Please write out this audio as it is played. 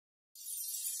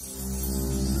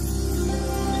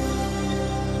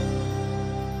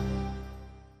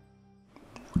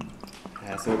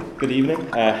So good evening.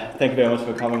 Thank you very much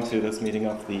for coming to this meeting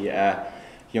of the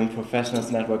Young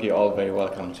Professionals Network. You're all very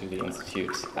welcome to the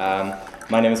Institute.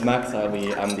 My name is Max. I'm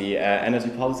the Energy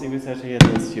Policy Researcher here at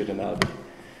the Institute, and I'll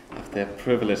have the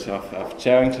privilege of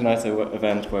chairing tonight's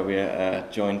event where we're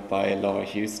joined by Laura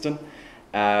Heuston.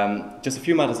 Just a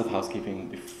few matters of housekeeping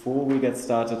before we get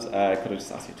started. Could I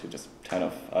just ask you to just turn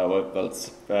off,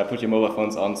 put your mobile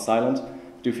phones on silent.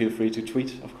 Do feel free to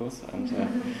tweet, of course, and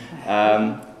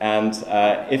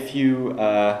if you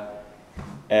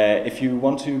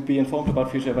want to be informed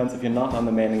about future events, if you're not on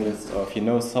the mailing list, or if you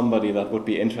know somebody that would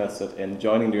be interested in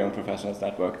joining the Young Professionals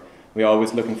Network, we are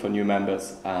always looking for new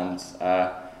members. And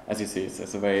as you see,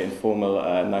 it's a very informal,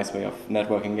 nice way of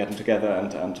networking, getting together,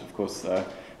 and of course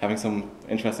having some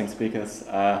interesting speakers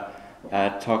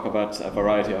talk about a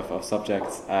variety of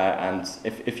subjects, and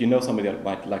if you know somebody that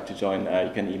might like to join, you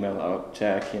can email our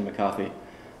chair, Kean McCarthy,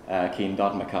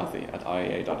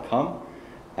 keen.mccarthy@iea.com.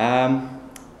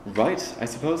 Right, I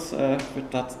suppose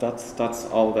that's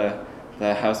all the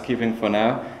housekeeping for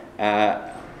now. As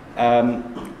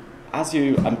I'm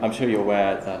sure you're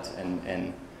aware that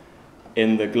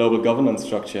in the global governance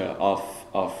structure of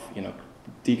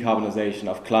decarbonisation,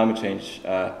 of climate change,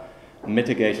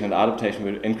 mitigation and adaptation,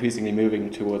 we're increasingly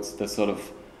moving towards this sort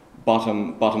of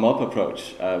bottom-up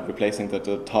approach, replacing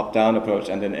the top-down approach.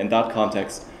 And in that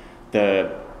context, the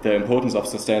importance of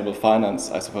sustainable finance,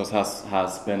 I suppose,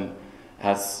 has been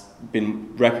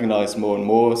recognised more and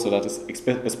more, so that it's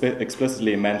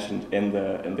explicitly mentioned in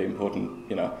the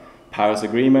important Paris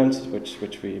Agreement, which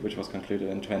was concluded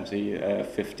in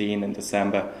 2015 in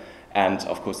December, and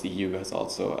of course the EU has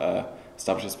also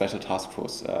established a special task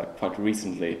force quite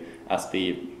recently, as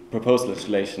the proposed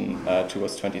legislation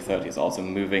towards 2030 is also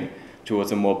moving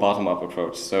towards a more bottom-up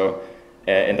approach. So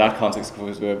in that context, of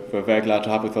course, we're very glad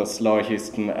to have with us Laura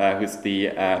Heuston, who's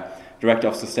the Director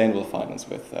of Sustainable Finance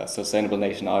with Sustainable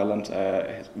Nation Ireland,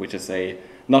 which is a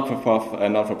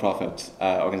not-for-profit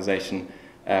organisation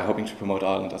hoping to promote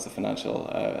Ireland as a financial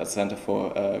centre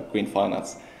for green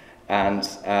finance. And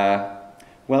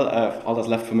all that's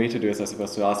left for me to do is, I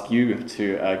suppose, to ask you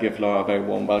to give Laura a very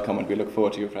warm welcome, and we look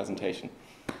forward to your presentation.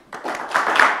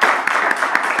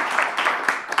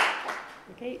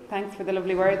 Okay, thanks for the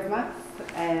lovely words, Max.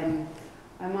 I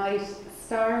might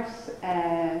start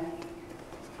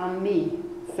on me.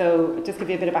 So just give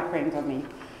you a bit of background on me.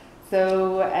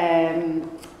 So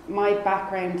my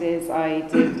background is I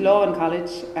did law in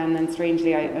college, and then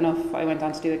strangely enough I went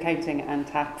on to do accounting and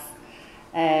tax.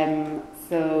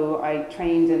 So I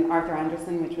trained in Arthur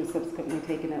Andersen, which was subsequently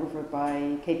taken over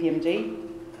by KPMG,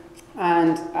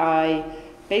 and I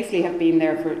basically have been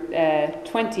there for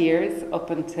 20 years up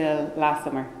until last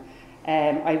summer.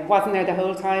 I wasn't there the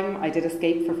whole time. I did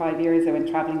escape for 5 years. I went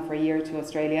travelling for a year to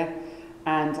Australia,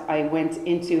 and I went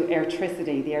into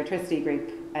Airtricity, the Airtricity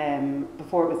group,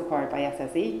 before it was acquired by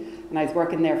SSE, and I was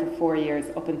working there for 4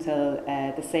 years up until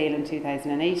the sale in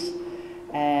 2008.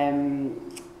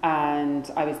 And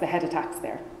I was the head of tax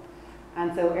there.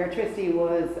 And so Airtricity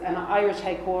was an Irish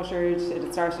headquartered. It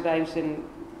had started out in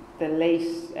the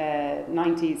late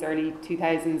 90s, early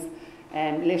 2000s,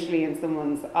 literally in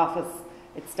someone's office.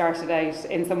 It started out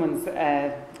in someone's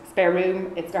spare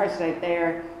room. It started out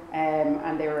there,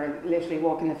 and they were literally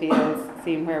walking the fields,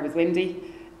 seeing where it was windy.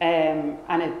 And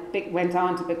it went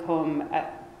on to become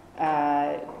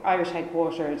Irish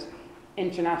headquartered,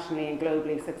 internationally and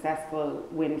globally successful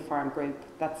wind farm group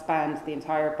that spanned the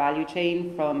entire value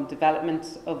chain, from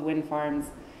development of wind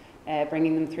farms,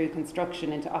 bringing them through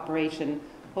construction into operation,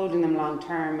 holding them long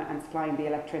term, and supplying the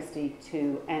electricity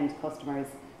to end customers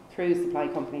through supply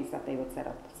companies that they would set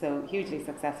up. So hugely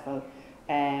successful,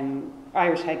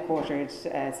 Irish headquartered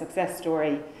success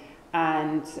story.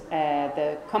 And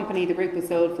the group was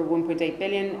sold for 1.8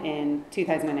 billion in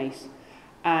 2008.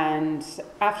 And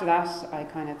after that, I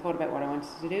kind of thought about what I wanted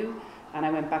to do, and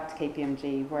I went back to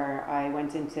KPMG, where I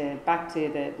went back to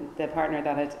the partner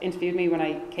that had interviewed me when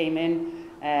I came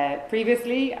in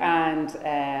previously, and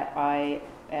I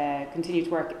continued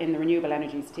to work in the renewable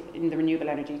energy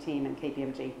team in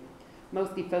KPMG,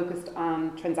 mostly focused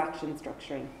on transaction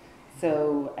structuring,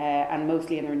 so and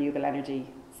mostly in the renewable energy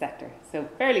sector, so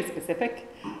fairly specific.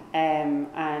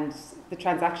 And the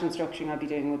transaction structuring I'll be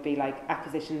doing would be like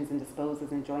acquisitions and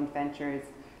disposals and joint ventures.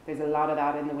 There's a lot of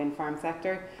that in the wind farm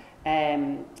sector,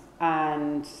 and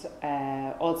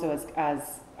also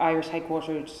as Irish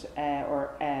headquartered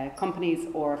companies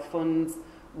or funds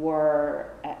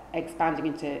were expanding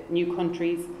into new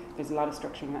countries, there's a lot of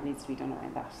structuring that needs to be done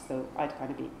around that. So I'd kind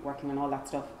of be working on all that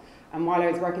stuff. And while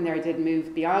I was working there, I did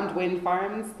move beyond wind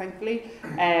farms, thankfully.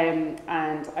 And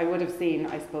I would have seen,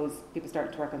 I suppose, people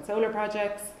started to work on solar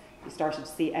projects You started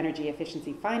to see energy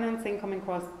efficiency financing coming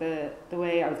across the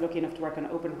way. I was lucky enough to work on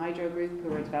Open Hydro Group, who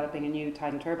were developing a new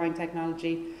tidal turbine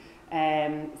technology.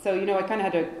 So, you know, I kind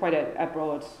of had quite a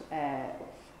broad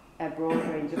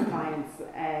range of clients.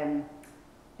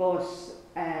 But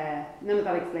none of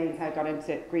that explains how I got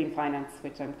into green finance,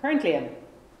 which I'm currently in.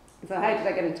 So how did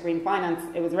I get into green finance?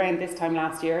 It was around this time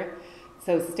last year.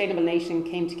 So Sustainable Nation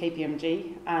came to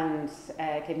KPMG, and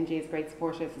KPMG is a great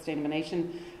supporter of Sustainable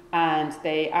Nation, and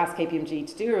they asked KPMG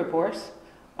to do a report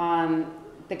on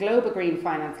the global green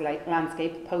finance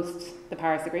landscape post the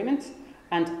Paris Agreement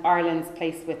and Ireland's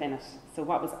place within it. So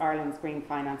what was Ireland's green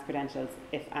finance credentials,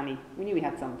 if any? We knew we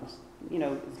had some, but you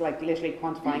know, it's like literally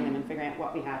quantifying them and figuring out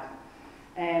what we had.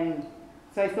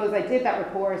 So I suppose I did that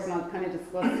report, and I'll kind of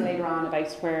discuss later on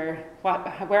about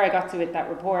where I got to with that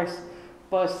report.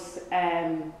 But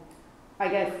I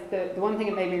guess the one thing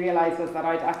it made me realise was that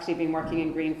I'd actually been working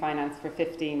in green finance for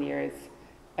 15 years.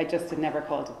 I just had never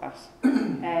called it that.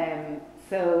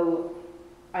 So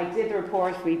I did the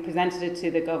report, we presented it to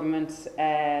the government,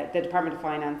 the Department of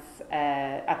Finance,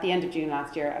 at the end of June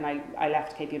last year, and I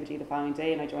left KPMG the following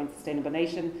day and I joined Sustainable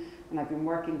Nation, and I've been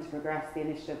working to progress the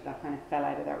initiative that kind of fell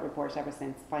out of that report ever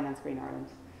since, Finance Green Ireland.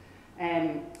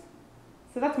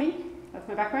 So that's me. That's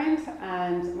my background,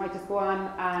 and I might just go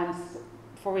on and,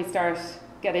 before we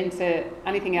get into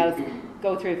anything else,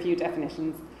 go through a few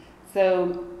definitions.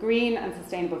 So, green and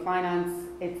sustainable finance,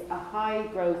 it's a high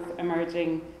growth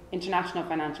emerging international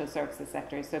financial services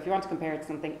sector. So if you want to compare it to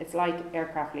something, it's like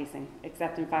aircraft leasing,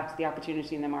 except in fact the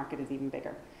opportunity in the market is even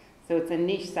bigger. So it's a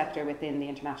niche sector within the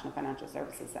international financial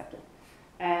services sector.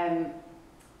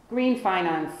 Green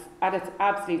finance, at its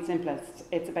absolute simplest,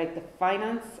 it's about the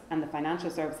finance and the financial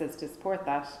services to support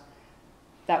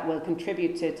that will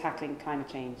contribute to tackling climate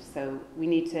change. So we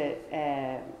need to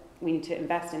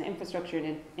invest in infrastructure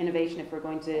and innovation if we're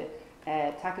going to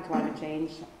tackle climate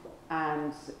change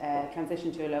and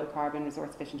transition to a low carbon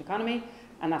resource efficient economy,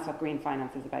 and that's what green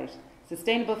finance is about.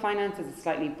 Sustainable finance is a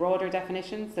slightly broader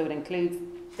definition, so it includes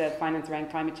the finance around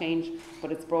climate change,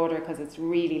 but it's broader because it's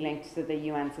really linked to the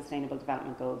UN Sustainable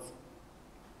Development Goals.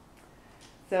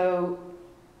 So,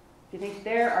 if you think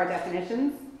there are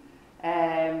definitions,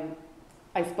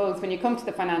 I suppose when you come to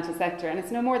the financial sector, and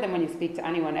it's no more than when you speak to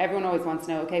anyone, everyone always wants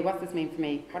to know, okay, what's this mean for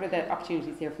me? What are the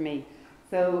opportunities here for me?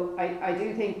 So I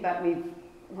do think that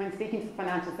when speaking to the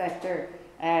financial sector,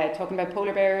 talking about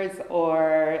polar bears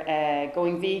or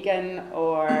going vegan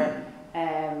or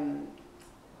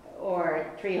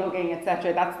tree hugging,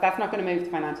 etc., that's not going to move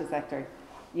the financial sector.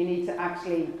 You need to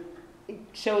actually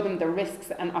show them the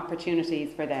risks and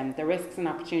opportunities for them, the risks and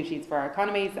opportunities for our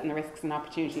economies and the risks and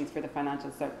opportunities for the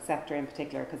financial sector in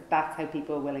particular, because that's how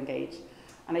people will engage.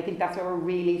 And I think that's what we're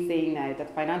really seeing now, that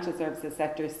the financial services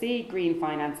sector see green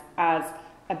finance as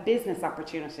a business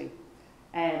opportunity.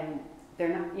 They're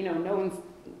not, you know, no one's,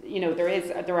 you know,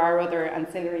 there are other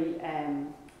ancillary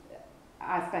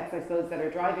aspects, I suppose, that are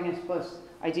driving it, but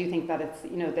I do think that it's,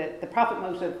 you know, the profit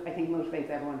motive, I think, motivates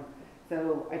everyone.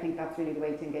 So I think that's really the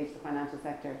way to engage the financial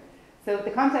sector. So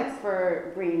the context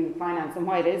for green finance and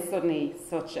why it is suddenly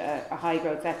such a high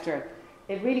growth sector,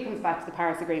 it really comes back to the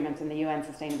Paris Agreement and the UN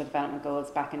Sustainable Development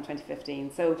Goals back in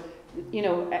 2015. So, you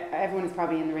know, everyone is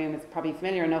probably in the room is probably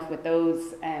familiar enough with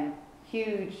those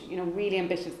huge, you know, really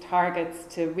ambitious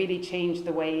targets to really change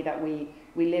the way that we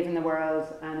live in the world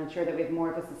and ensure that we have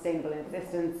more of a sustainable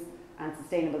existence and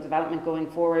sustainable development going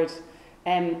forward.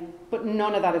 But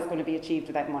none of that is going to be achieved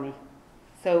without money.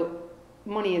 So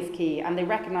money is key, and they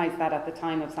recognise that at the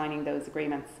time of signing those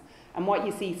agreements. And what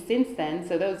you see since then,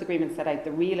 so those agreements set out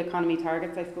the real economy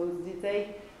targets, I suppose, as you'd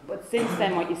say, but since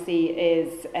then what you see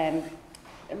is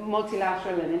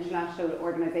multilateral and international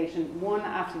organisation, one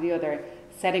after the other,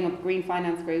 setting up green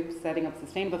finance groups, setting up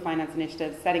sustainable finance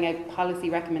initiatives, setting out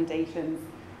policy recommendations,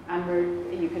 and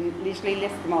you can literally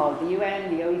list them all, the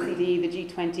UN, the OECD, the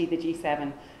G20, the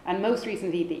G7, and most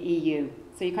recently the EU.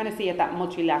 So you kind of see at that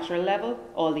multilateral level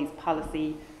all these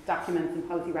policy documents and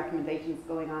policy recommendations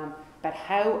going on about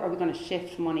how are we going to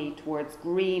shift money towards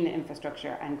green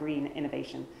infrastructure and green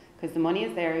innovation. Because the money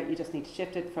is there, you just need to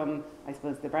shift it from, I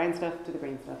suppose, the brown stuff to the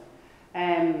green stuff.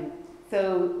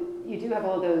 So you do have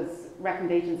all those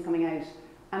recommendations coming out,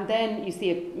 and then you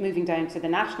see it moving down to the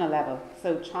national level.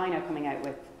 So China coming out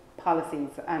with policies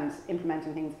and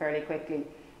implementing things fairly quickly,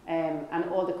 and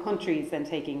all the countries then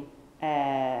taking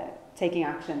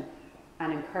action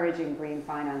and encouraging green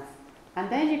finance. And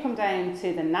then you come down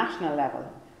to the national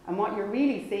level, and what you're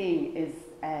really seeing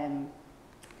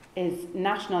is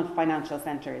national financial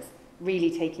centres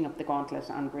really taking up the gauntlet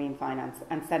on green finance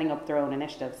and setting up their own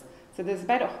initiatives. So there's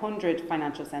about 100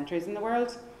 financial centres in the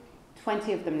world,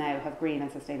 20 of them now have green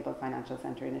and sustainable financial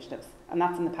centre initiatives, and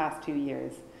that's in the past 2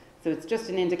 years. So it's just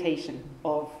an indication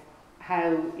of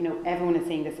how everyone is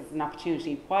seeing this as an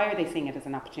opportunity. Why are they seeing it as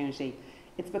an opportunity?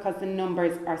 It's because the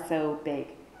numbers are so big.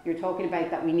 You're talking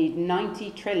about that we need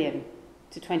 90 trillion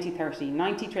to 2030.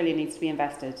 90 trillion needs to be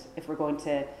invested if we're going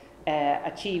to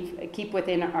keep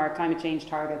within our climate change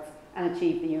targets and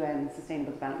achieve the UN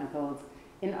Sustainable Development Goals.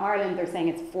 In Ireland, they're saying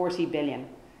it's 40 billion.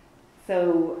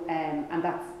 So, and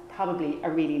that's probably a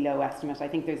really low estimate. I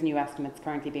think there's new estimates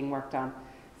currently being worked on.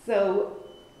 So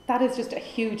that is just a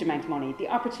huge amount of money. The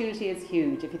opportunity is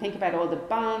huge. If you think about all the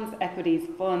bonds, equities,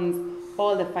 funds,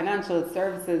 all the financial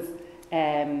services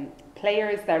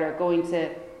players that are going to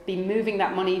be moving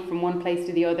that money from one place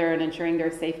to the other and ensuring there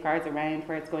are safeguards around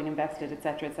where it's going invested,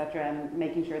 etc., and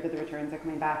making sure that the returns are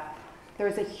coming back. There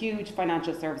is a huge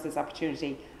financial services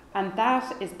opportunity. And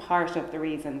that is part of the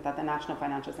reason that the national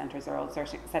financial centres are all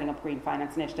setting up green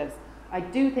finance initiatives. I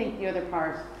do think the other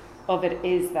part of it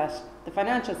is that the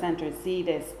financial centres see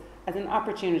this as an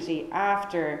opportunity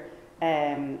after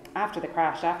the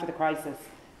crash, after the crisis,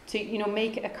 to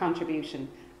make a contribution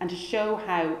and to show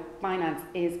how finance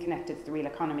is connected to the real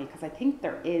economy, because I think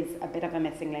there is a bit of a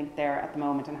missing link there at the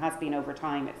moment, and has been over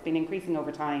time. It's been increasing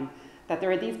over time, that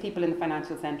there are these people in the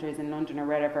financial centres in London or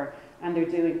wherever, and they're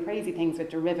doing crazy things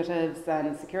with derivatives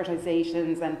and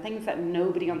securitisations and things that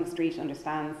nobody on the street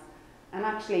understands. And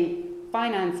actually,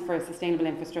 finance for sustainable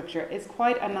infrastructure is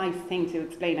quite a nice thing to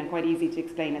explain and quite easy to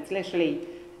explain. It's literally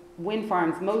wind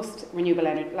farms, most renewable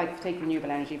energy, like take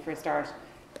renewable energy for a start,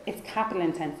 it's capital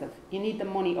intensive. You need the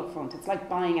money up front. It's like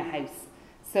buying a house.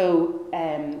 So,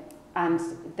 and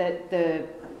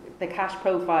the cash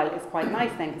profile is quite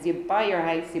nice then, because you buy your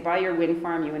house, you buy your wind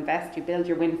farm, you invest, you build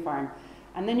your wind farm,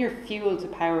 and then your fuel to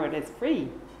power it is free.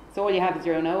 So all you have is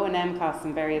your own O&M costs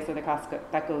and various other costs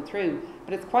that go through.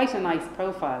 But it's quite a nice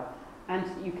profile, and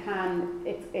you can.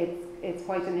 It's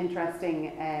quite an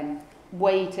interesting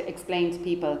way to explain to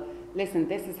people. Listen,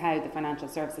 this is how the financial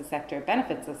services sector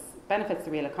benefits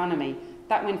the real economy.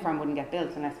 That wind farm wouldn't get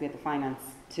built unless we had the finance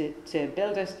to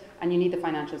build it, and you need the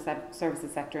financial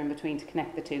services sector in between to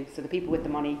connect the two, so the people with the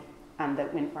money and the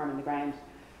wind farm in the ground.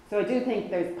 So I do think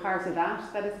there's part of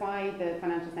that is why the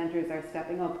financial centres are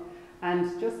stepping up,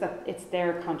 and just that it's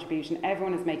their contribution.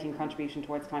 Everyone is making a contribution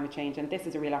towards climate change, and this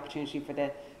is a real opportunity for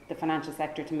the financial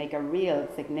sector to make a real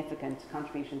significant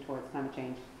contribution towards climate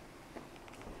change.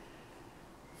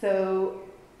 So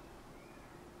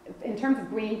in terms of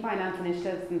green finance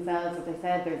initiatives themselves, as I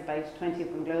said, there's about 20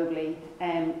 of them globally.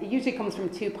 It usually comes from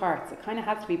two parts. It kind of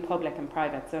has to be public and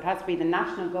private. So it has to be the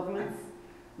national governments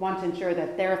want to ensure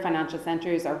that their financial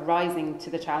centres are rising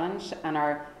to the challenge and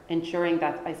are ensuring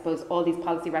that, I suppose, all these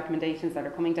policy recommendations that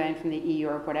are coming down from the EU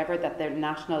or whatever, that their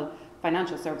national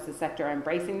financial services sector are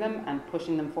embracing them and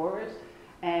pushing them forward.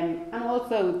 And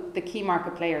also the key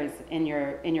market players in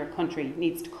your country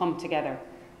needs to come together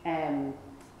and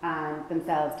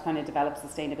themselves to kind of develop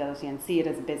sustainability and see it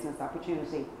as a business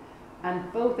opportunity.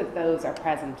 And both of those are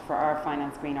present for our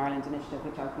Finance Green Ireland initiative,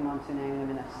 which I'll come on to now in a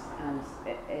minute, and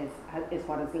it is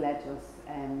what has led to us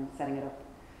setting it up.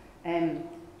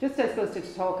 Just I suppose to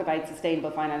talk about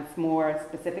sustainable finance more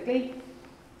specifically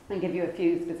and give you a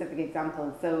few specific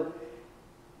examples. So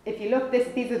if you look,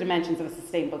 these are dimensions of a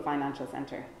sustainable financial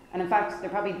centre. And in fact, they're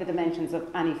probably the dimensions of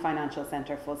any financial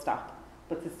centre, full stop.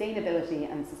 But sustainability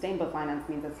and sustainable finance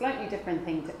means a slightly different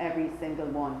thing to every single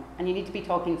one. And you need to be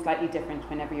talking slightly different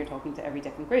whenever you're talking to every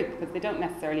different group, because they don't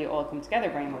necessarily all come together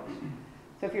very much.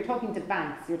 So if you're talking to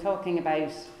banks, you're talking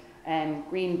about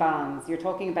green bonds, you're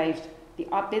talking about the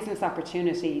business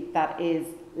opportunity that is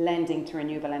lending to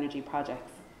renewable energy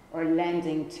projects, or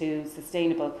lending to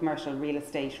sustainable commercial real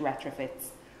estate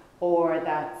retrofits, or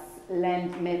that's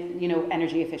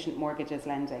energy efficient mortgages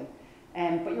lending.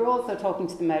 But you're also talking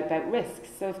to them about risks.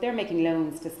 So if they're making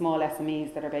loans to small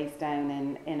SMEs that are based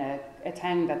down in a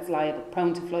town that's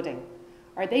prone to flooding,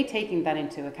 are they taking that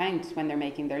into account when they're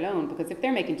making their loan? Because if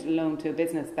they're making a loan to a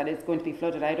business that is going to be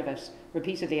flooded out of it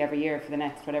repeatedly every year for the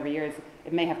next whatever years,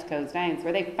 it may have to close down. So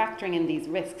are they factoring in these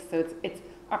risks? So it's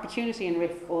opportunity and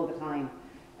risk all the time.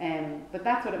 But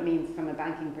that's what it means from a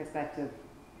banking perspective.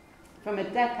 From a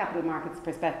debt capital markets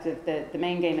perspective, the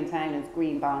main game in town is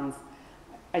green bonds.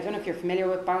 I don't know if you're familiar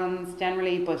with bonds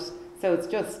generally, but so it's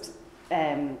just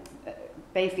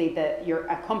basically you're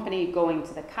a company going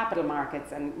to the capital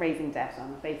markets and raising debt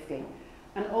on it, basically.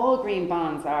 And all green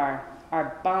bonds are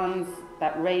bonds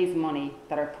that raise money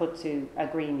that are put to a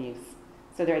green use.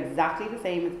 So they're exactly the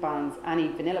same as bonds, any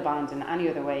vanilla bond in any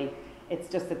other way. It's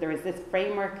just that there is this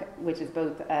framework, which is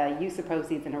both a use of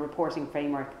proceeds and a reporting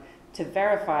framework, to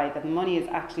verify that money is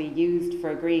actually used for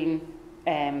a green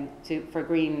for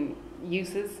green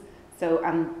uses. So,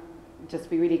 and just to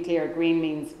be really clear, green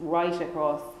means right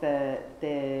across the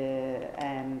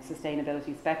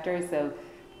sustainability spectrum. So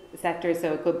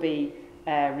it could be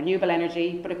renewable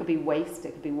energy, but it could be waste,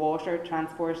 it could be water,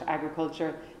 transport,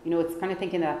 agriculture. You know, it's kind of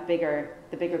thinking that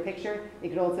the bigger picture. It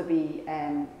could also be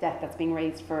debt that's being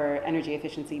raised for energy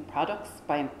efficiency products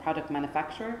by a product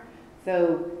manufacturer.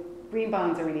 So green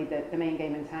bonds are really the main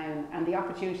game in town, and the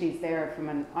opportunities there from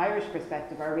an Irish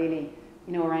perspective are really,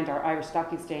 you know, around our Irish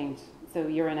Stock Exchange, so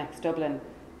Euronext Dublin,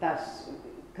 that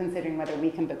considering whether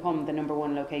we can become the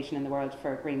 #1 location in the world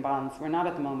for green bonds. We're not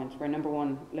at the moment. We're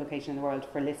 #1 location in the world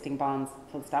for listing bonds,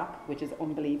 full stop, which is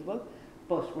unbelievable,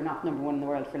 but we're not #1 in the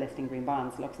world for listing green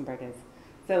bonds. Luxembourg is.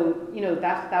 So, you know,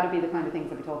 that would be the kind of things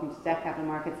that we're talking to debt capital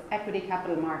markets. Equity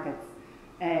capital markets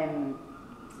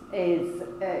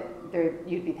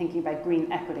you'd be thinking about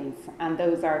green equities, and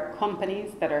those are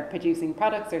companies that are producing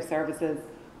products or services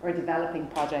or developing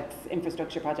projects,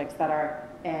 infrastructure projects that are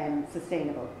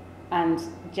sustainable. And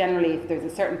generally, if there's a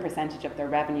certain percentage of their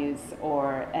revenues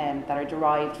or that are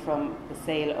derived from the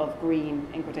sale of green,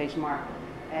 in quotation mark,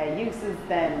 uses,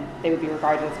 then they would be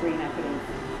regarded as green equities.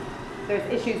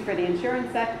 There's issues for the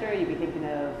insurance sector. You'd be thinking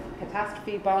of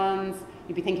catastrophe bonds.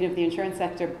 You'd be thinking of the insurance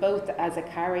sector both as a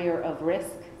carrier of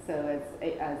risk, so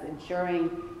as insuring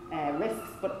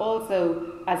risks, but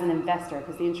also as an investor,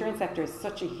 because the insurance sector is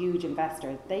such a huge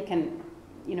investor. They can,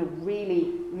 you know,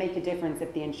 really make a difference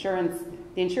if the insurance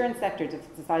sector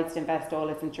decides to invest all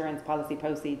its insurance policy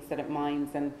proceeds that it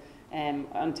mines and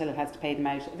until it has to pay them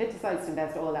out. If it decides to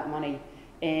invest all that money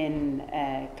in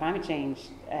climate change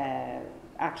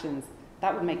actions,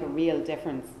 that would make a real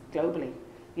difference globally.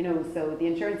 You know, so the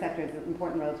insurance sector has an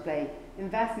important role to play.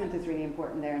 Investment is really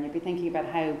important there, and you'd be thinking about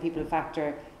how people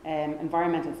factor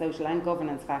environmental, social and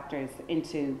governance factors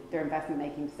into their investment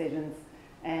making decisions.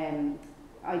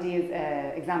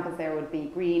 Examples there would be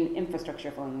green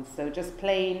infrastructure funds, so just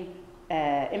plain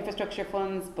infrastructure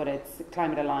funds, but it's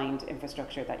climate aligned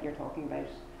infrastructure that you're talking about.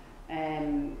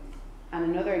 And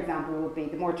another example would be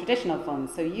the more traditional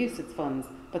funds, so UCITS funds,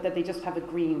 but that they just have a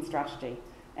green strategy.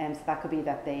 So that could be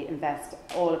that they invest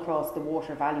all across the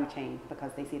water value chain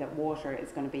because they see that water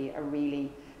is going to be a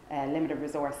really limited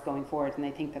resource going forward, and they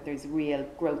think that there's real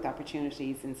growth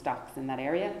opportunities in stocks in that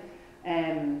area.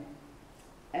 Then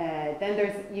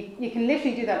you can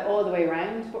literally do that all the way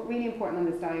around, but really important on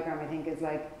this diagram, I think, is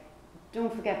like,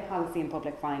 don't forget policy and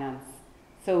public finance.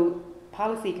 So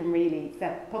policy can really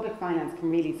public finance can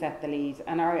really set the lead,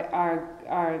 and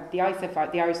the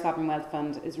ISIF, the Irish Sovereign Wealth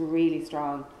Fund, is really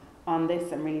strong on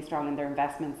this and really strong in their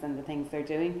investments and the things they're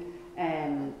doing,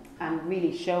 and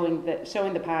really showing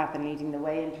the path and leading the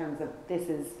way in terms of this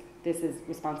is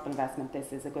responsible investment,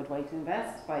 this is a good way to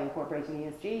invest by incorporating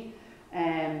ESG.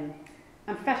 And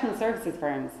professional services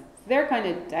firms, so they're kind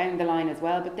of down the line as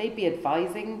well, but they'd be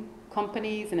advising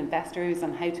companies and investors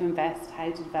on how to invest, how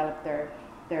to develop their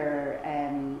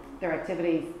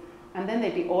activities, and then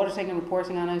they'd be auditing and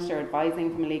reporting on it, or advising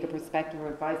from a legal perspective, or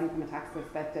advising from a tax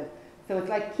perspective. So it's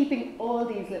like keeping all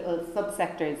these little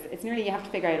subsectors. It's nearly, you have to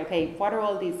figure out, okay, what are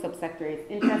all these subsectors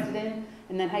interested in,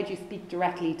 and then how do you speak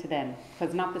directly to them?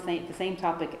 Because not the same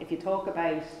topic. If you talk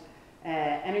about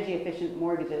energy efficient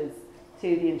mortgages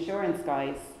to the insurance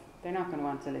guys, they're not going to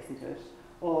want to listen to it.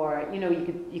 Or, you know,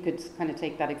 you could kind of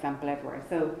take that example everywhere.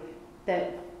 So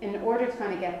in order to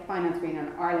kind of get Finance Green in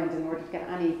Ireland, in order to get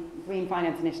any green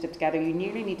finance initiative together, you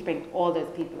really need to bring all those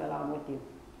people along with you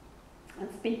and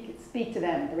speak to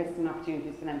them, the risks and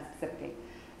opportunities for them specifically.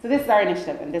 So this is our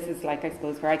initiative, and this is, like, I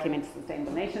suppose, where I came into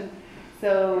Sustainable Nation.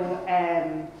 So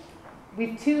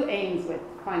we've two aims with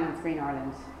Finance Green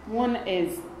Ireland. One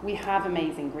is we have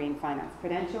amazing green finance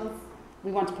credentials.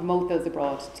 We want to promote those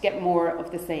abroad to get more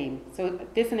of the same. So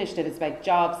this initiative is about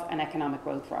jobs and economic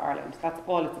growth for Ireland. That's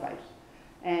all it's about.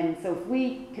 And so if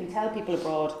we can tell people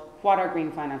abroad what our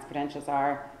green finance credentials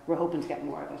are, we're hoping to get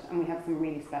more of it. And we have some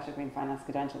really special green finance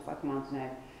credentials I'll come on to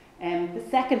now. The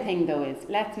second thing, though, is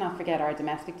let's not forget our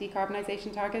domestic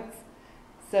decarbonisation targets.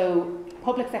 So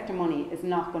public sector money is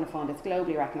not going to fund, it's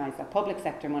globally recognised that public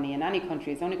sector money in any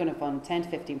country is only going to fund 10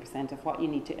 to 15% of what you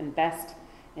need to invest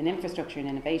in infrastructure and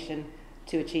innovation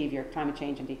to achieve your climate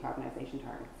change and decarbonisation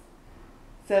targets.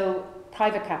 So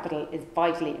private capital is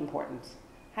vitally important.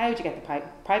 How do you get the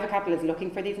private capital is looking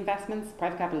for these investments.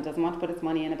 Private capital doesn't want to put its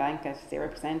money in a bank at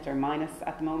 0% or minus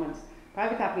at the moment.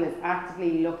 Private capital is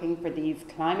actively looking for these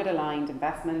climate-aligned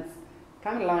investments,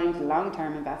 climate-aligned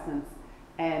long-term investments,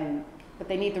 but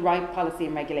they need the right policy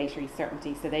and regulatory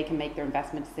certainty so they can make their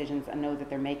investment decisions and know that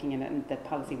they're making it and that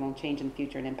policy won't change in the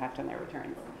future and impact on their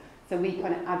returns. So we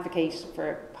kind of advocate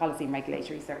for policy and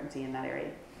regulatory certainty in that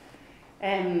area.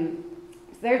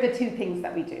 So they're the two things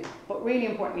that we do. But really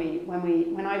importantly,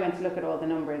 when I went to look at all the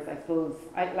numbers, I suppose,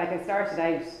 I started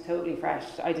out totally fresh.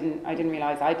 I didn't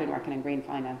realise I'd been working in green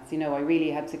finance. You know, I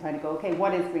really had to kind of go, okay,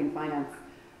 what is green finance?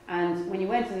 And when you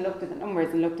went and looked at the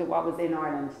numbers and looked at what was in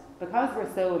Ireland, because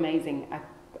we're so amazing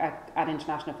at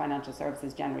international financial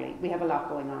services generally, we have a lot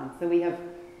going on. So we have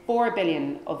 4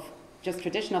 billion of just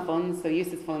traditional funds, so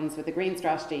UCITS funds with a green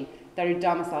strategy that are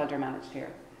domiciled or managed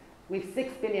here. We've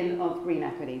 6 billion of green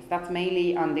equities. That's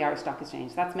mainly on the Irish Stock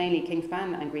Exchange. That's mainly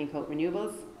Kingspan and Greencoat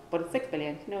Renewables, but it's 6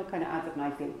 billion, you know, it kind of adds up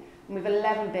nicely. And we've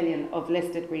 11 billion of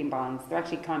listed green bonds. They're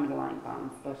actually climate aligned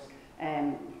bonds, but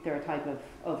they're a type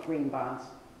of green bond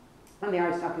on the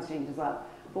Irish Stock Exchange as well.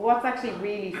 But what's actually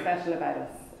really special about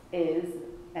us is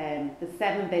the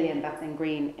 7 billion that's in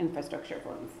green infrastructure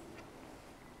funds.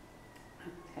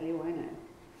 I'll tell you why now.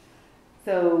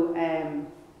 So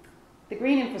the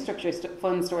green infrastructure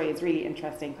fund story is really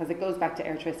interesting because it goes back to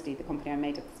Airtricity, the company I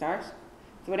made at the start.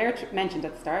 So what mentioned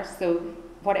at the start. So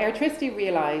what Airtricity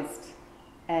realised,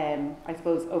 I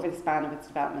suppose, over the span of its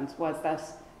development was that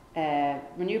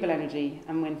renewable energy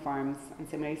and wind farms, and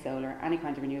similarly solar, any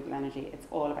kind of renewable energy, it's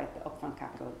all about the upfront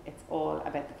capital. It's all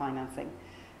about the financing.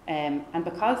 And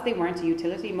because they weren't a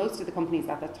utility, most of the companies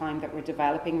at that time that were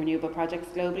developing renewable projects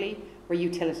globally were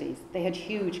utilities. They had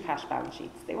huge cash balance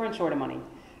sheets. They weren't short of money.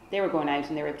 They were going out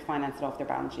and they were able to finance it off their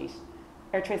balance sheet.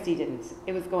 Airtricity didn't.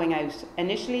 It was going out,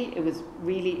 initially it was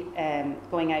really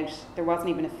going out, there wasn't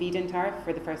even a feed-in tariff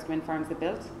for the first wind farms it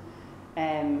built.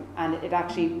 And it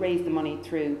actually raised the money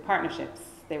through partnerships.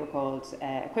 They were called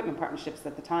equipment partnerships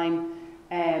at the time.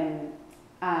 And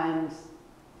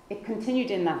it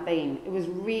continued in that vein. It was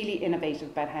really innovative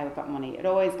about how it got money. It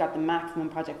always got the maximum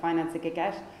project finance it could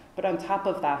get, but on top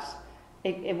of that,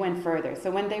 it went further.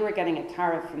 So when they were getting a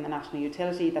tariff from the national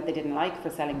utility that they didn't like for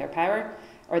selling their power,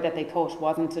 or that they thought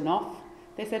wasn't enough,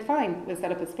 they said, fine, we'll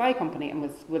set up a supply company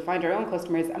and we'll find our own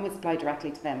customers and we'll supply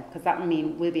directly to them, because that will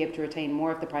mean we'll be able to retain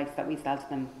more of the price that we sell to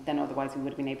them than otherwise we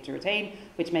would have been able to retain,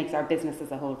 which makes our business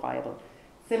as a whole viable.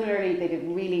 Similarly, they did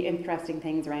really interesting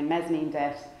things around mezzanine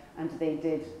debt, and they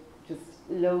did just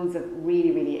loads of really,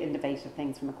 really innovative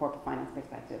things from a corporate finance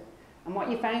perspective. And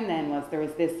what you found then was there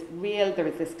was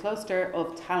this cluster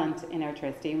of talent in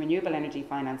Airtricity, renewable energy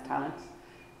finance talent,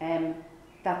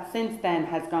 that since then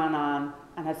has gone on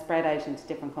and has spread out into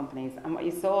different companies. And what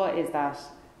you saw is that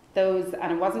those,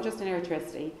 and it wasn't just in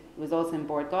Airtricity, it was also in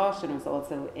Bord Gáis and it was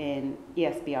also in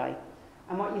ESBI.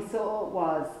 And what you saw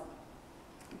was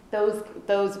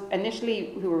those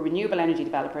initially who were renewable energy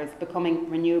developers becoming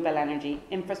renewable energy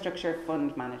infrastructure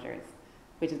fund managers,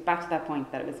 which is back to that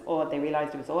point that it was all, they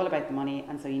realised it was all about the money,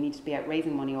 and so you need to be out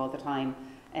raising money all the time,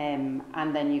 and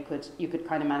then you could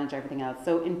kind of manage everything else.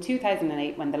 So in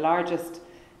 2008, when the largest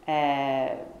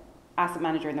asset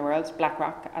manager in the world,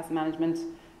 BlackRock Asset Management,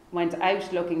 went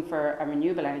out looking for a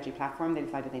renewable energy platform, they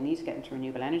decided they need to get into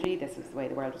renewable energy. This is the way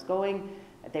the world was going.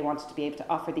 They wanted to be able to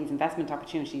offer these investment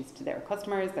opportunities to their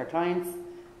customers, their clients.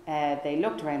 They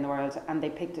looked around the world and they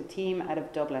picked a team out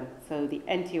of Dublin. So the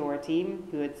NTR team,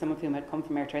 some of whom had come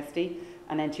from Airtricity,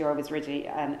 and NTR was originally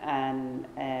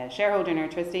a shareholder in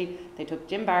Airtricity. They took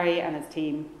Jim Barry and his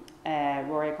team,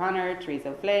 Rory O'Connor, Theresa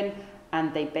O'Flynn,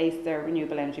 and they based their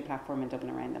renewable energy platform in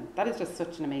Dublin around them. That is just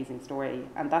such an amazing story,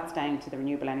 and that's down to the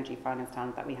renewable energy finance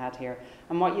talent that we had here.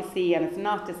 And what you see, and it's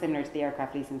not dissimilar to the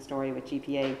aircraft leasing story with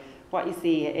GPA, what you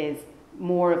see is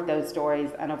more of those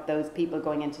stories and of those people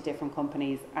going into different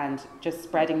companies and just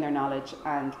spreading their knowledge.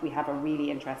 And we have a really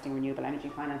interesting renewable energy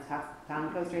finance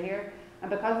talent cluster here. And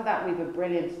because of that, we have a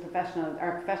brilliant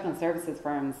our professional services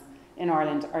firms in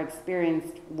Ireland are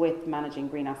experienced with managing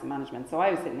green asset management. So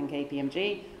I was sitting in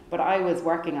KPMG, but I was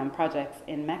working on projects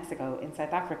in Mexico, in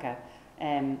South Africa.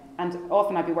 And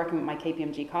often I'd be working with my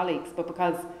KPMG colleagues, but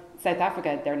because South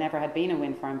Africa, there never had been a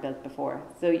wind farm built before.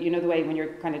 So you know the way when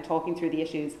you're kind of talking through the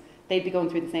issues, they'd be going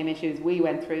through the same issues we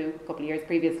went through a couple of years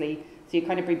previously, so you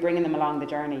kind of be bringing them along the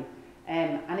journey.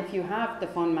 And if you have the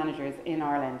fund managers in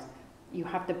Ireland, you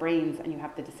have the brains and you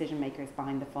have the decision makers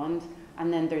behind the fund,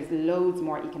 and then there's loads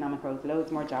more economic growth,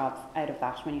 loads more jobs out of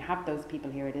that. When you have those people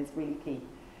here, it is really key.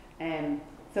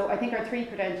 So I think our three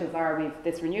credentials are, we've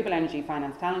this renewable energy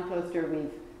finance talent cluster,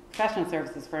 we've professional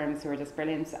services firms who are just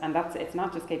brilliant, and it's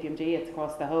not just KPMG, it's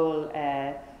across the whole,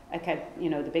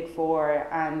 the big four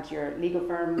and your legal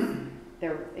firms.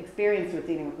 They're experienced with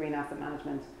dealing with green asset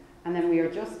management. And then we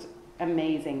are just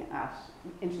amazing at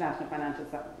international financial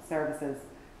services.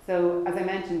 So as I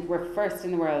mentioned, we're first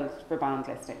in the world for bond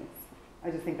listings.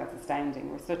 I just think that's astounding.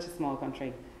 We're such a small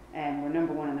country, and we're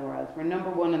number one in the world. We're number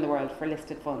one in the world for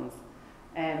listed funds.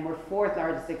 We're fourth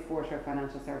largest exporter of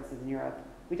financial services in Europe.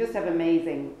 We just have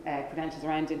amazing credentials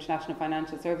around international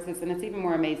financial services, and it's even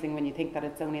more amazing when you think that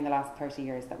it's only in the last 30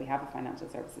 years that we have a financial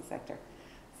services sector.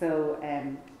 So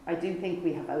I do think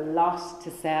we have a lot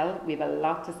to sell. We have a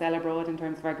lot to sell abroad in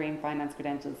terms of our green finance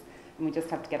credentials, and we just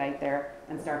have to get out there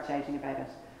and start shouting about it.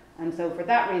 And so for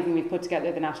that reason, we've put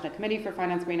together the National Committee for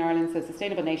Finance Green Ireland. So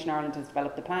Sustainable Nation Ireland has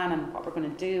developed the plan and what we're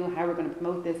going to do, how we're going to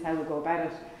promote this, how we'll go about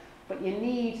it. But you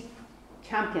need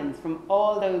champions from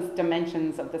all those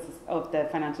dimensions of the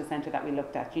financial centre that we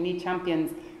looked at. You need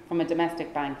champions from a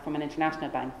domestic bank, from an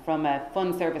international bank, from a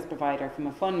fund service provider, from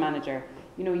a fund manager.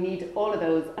 You know, you need all of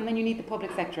those, and then you need the public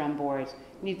sector on board.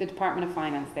 You need the Department of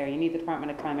Finance there, you need the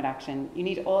Department of Climate Action, you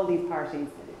need all these parties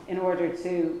in order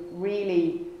to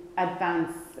really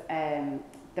advance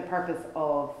the purpose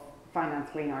of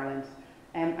Finance Green Ireland.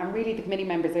 And really the committee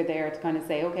members are there to kind of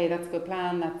say, okay, that's a good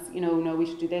plan, that's, you know, no, we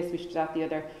should do this, we should do that, the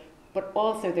other. But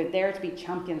also they're there to be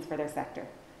champions for their sector.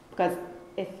 Because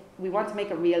if we want to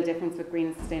make a real difference with green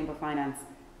and sustainable finance,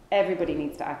 everybody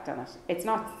needs to act on it. It's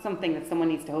not something that someone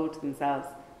needs to hold to themselves.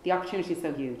 The opportunity is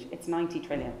so huge. It's 90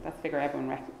 trillion. That's the figure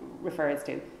everyone refers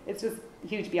to. It's just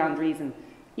huge beyond reason.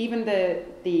 Even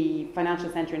the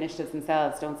financial centre initiatives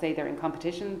themselves don't say they're in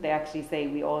competition. They actually say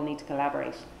we all need to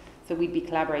collaborate. So we'd be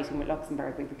collaborating with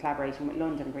Luxembourg, we'd be collaborating with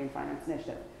London Green Finance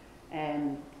Initiative.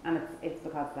 And it's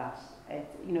because of that.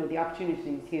 You know, the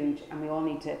opportunity is huge, and we all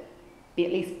need to be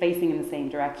at least facing in the same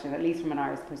direction, at least from an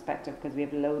Irish perspective, because we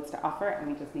have loads to offer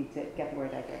and we just need to get the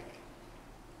word out there.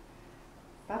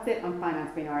 That's it on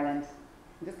Finance Green Ireland.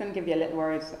 I'm just going to give you a little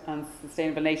word on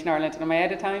Sustainable Nation Ireland. Am I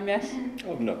out of time yet?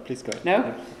 Oh no, please go ahead.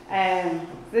 No?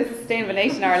 This is Sustainable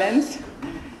Nation Ireland.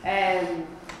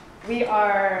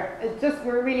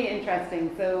 We're really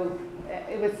interesting. So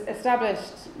it was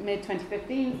established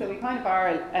mid-2015, so we kind of are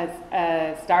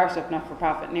a startup,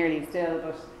 not-for-profit, nearly still,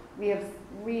 but we have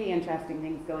really interesting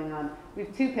things going on. We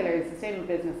have two pillars, sustainable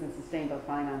business and sustainable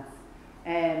finance.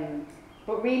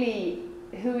 But really,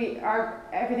 who we are,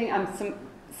 everything, and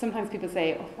sometimes people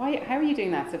say, oh, how are you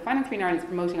doing that? So Finance Green Ireland is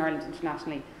promoting Ireland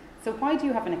internationally. So why do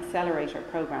you have an accelerator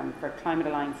programme for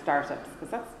climate-aligned startups? Because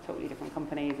that's totally different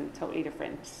companies and totally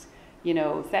different, you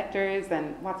know, sectors,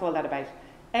 and what's all that about?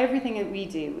 Everything that we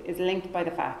do is linked by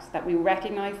the fact that we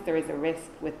recognise there is a risk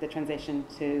with the transition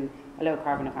to a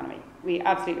low-carbon economy. We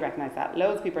absolutely recognise that.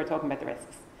 Loads of people are talking about the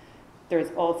risks. There is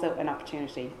also an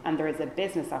opportunity, and there is a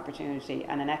business opportunity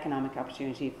and an economic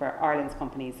opportunity for Ireland's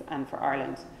companies and for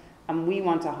Ireland. And we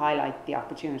want to highlight the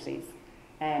opportunities.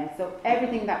 So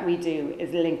everything that we do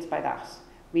is linked by that.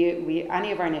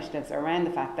 Any of our initiatives are around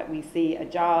the fact that we see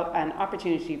an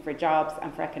opportunity for jobs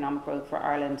and for economic growth for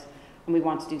Ireland, and we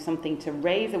want to do something to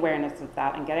raise awareness of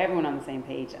that and get everyone on the same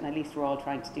page, and at least we're all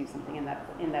trying to do something in that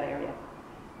area.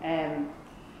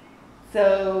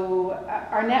 So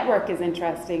our network is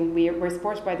interesting. We're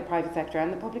supported by the private sector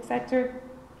and the public sector.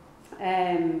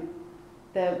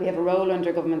 We have a role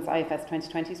under government's IFS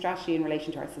 2020 strategy in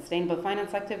relation to our sustainable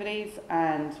finance activities,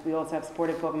 and we also have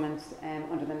supported government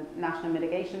under the National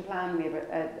Mitigation Plan. We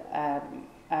have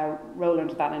a role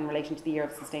under that in relation to the Year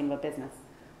of Sustainable Business,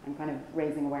 and kind of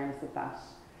raising awareness of that,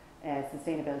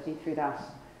 sustainability through that.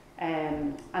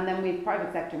 And then we have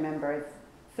private sector members,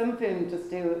 some of whom just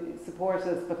do support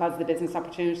us because of the business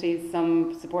opportunities,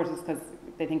 some support us because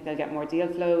they think they'll get more deal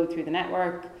flow through the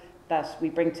network that we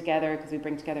bring together, because we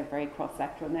bring together very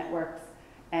cross-sectoral networks.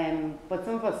 But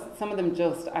some of them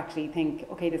just actually think,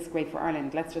 okay, this is great for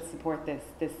Ireland, let's just support this.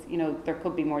 You know, there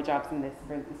could be more jobs in this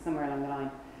for somewhere along the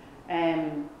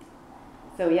line.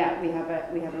 So yeah, we have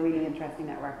a really interesting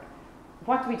network.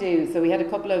 What do we do? So we had a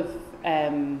couple of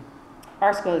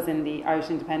articles in the Irish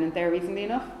Independent there recently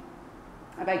enough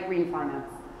about green finance,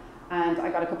 and I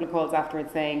got a couple of calls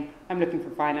afterwards saying, I'm looking for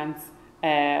finance,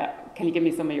 can you give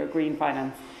me some of your green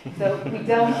finance? So we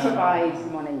don't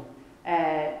provide money,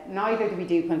 neither do we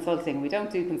do consulting. We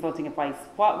don't do consulting advice.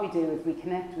 What we do is we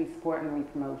connect, we support and we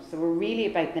promote. So we're really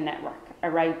about the network,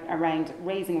 around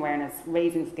raising awareness,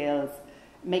 raising skills,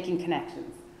 making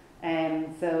connections.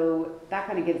 So that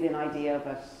kind of gives you an idea of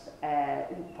it,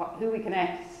 who we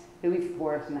connect, who we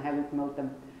support and how we promote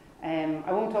them.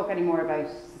 I won't talk any more about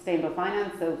sustainable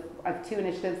finance. So I have two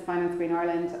initiatives, Finance Green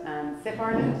Ireland and SIF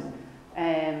Ireland.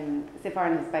 SIF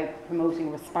Ireland is about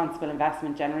promoting responsible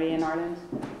investment generally in Ireland.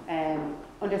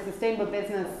 Under sustainable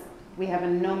business, we have a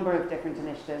number of different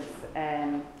initiatives,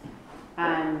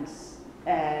 and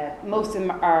most of them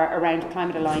are around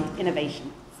climate-aligned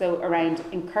innovation. So around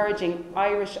encouraging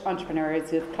Irish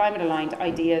entrepreneurs who have climate-aligned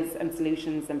ideas and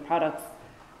solutions and products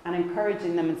and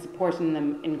encouraging them and supporting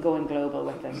them in going global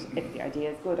with it, if the idea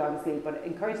is good, obviously, but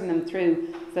encouraging them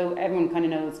through, so everyone kind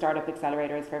of knows startup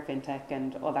accelerators for fintech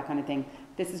and all that kind of thing.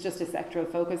 This is just a sectoral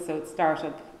focus, so it's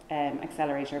startup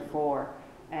accelerator for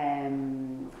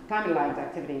climate-aligned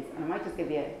activities. And I might just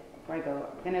give you, before I go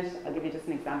finish, I'll give you just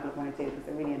an example of one or two because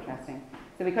they're really interesting.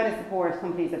 So we kind of support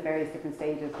companies at various different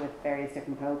stages with various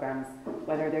different programs,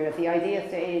 whether they're at the idea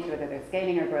stage, whether they're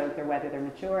scaling or growth, or whether they're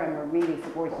mature, and we're really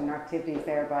supporting our activities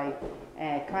there by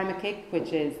Climate Kick,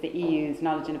 which is the EU's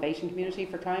knowledge innovation community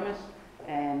for climate.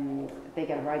 They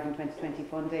get a Horizon 2020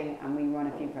 funding, and we run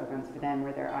a few programs for them.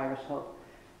 We're their Irish hub.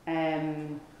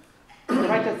 So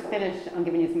I just finished on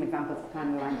giving you some examples of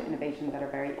climate-aligned innovation that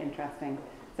are very interesting.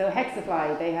 So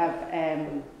Hexafly, they have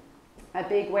a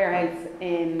big warehouse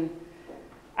in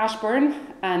Ashburn,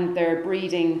 and they're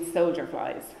breeding soldier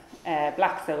flies,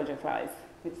 black soldier flies,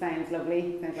 which sounds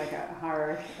lovely, sounds like a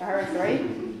horror story.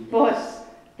 But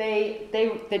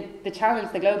the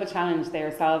challenge, the global challenge they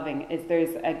are solving is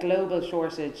there's a global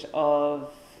shortage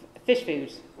of fish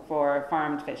food for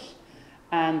farmed fish,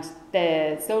 and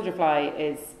the soldier fly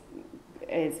is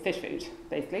fish food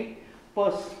basically.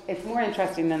 But it's more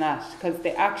interesting than that because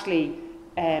they actually,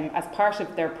 as part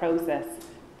of their process,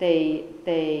 they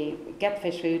get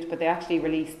fish food, but they actually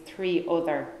release 3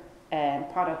 other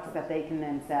products that they can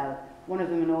then sell. One of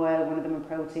them in oil, one of them in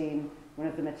protein, one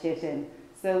of them a chitin.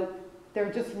 So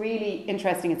they're just really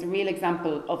interesting. It's a real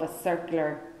example of a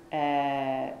circular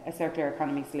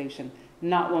economy solution.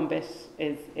 Not one bit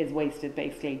is wasted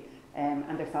basically,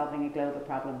 and they're solving a global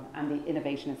problem. And the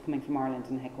innovation is coming from Ireland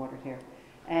and headquartered here.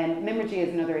 Mimmergy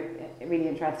is another really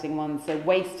interesting one. So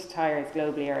waste tyres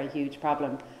globally are a huge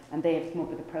problem, and they have come up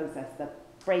with a process that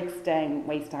breaks down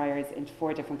waste tyres into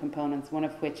 4 different components, one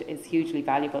of which is hugely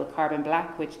valuable, carbon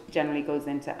black, which generally goes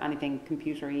into anything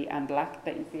computery and black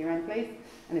that you see around the place,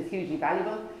 and is hugely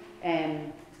valuable.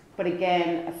 But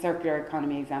again, a circular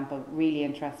economy example, really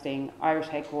interesting. Irish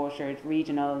headquartered,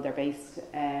 regional, they're based,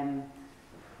 where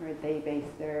are they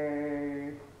based?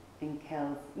 They're in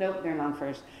Kells. No, they're in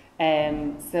Longford.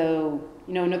 So,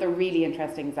 another really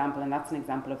interesting example, and that's an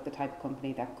example of the type of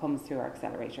company that comes through our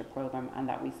accelerator program and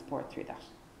that we support through that.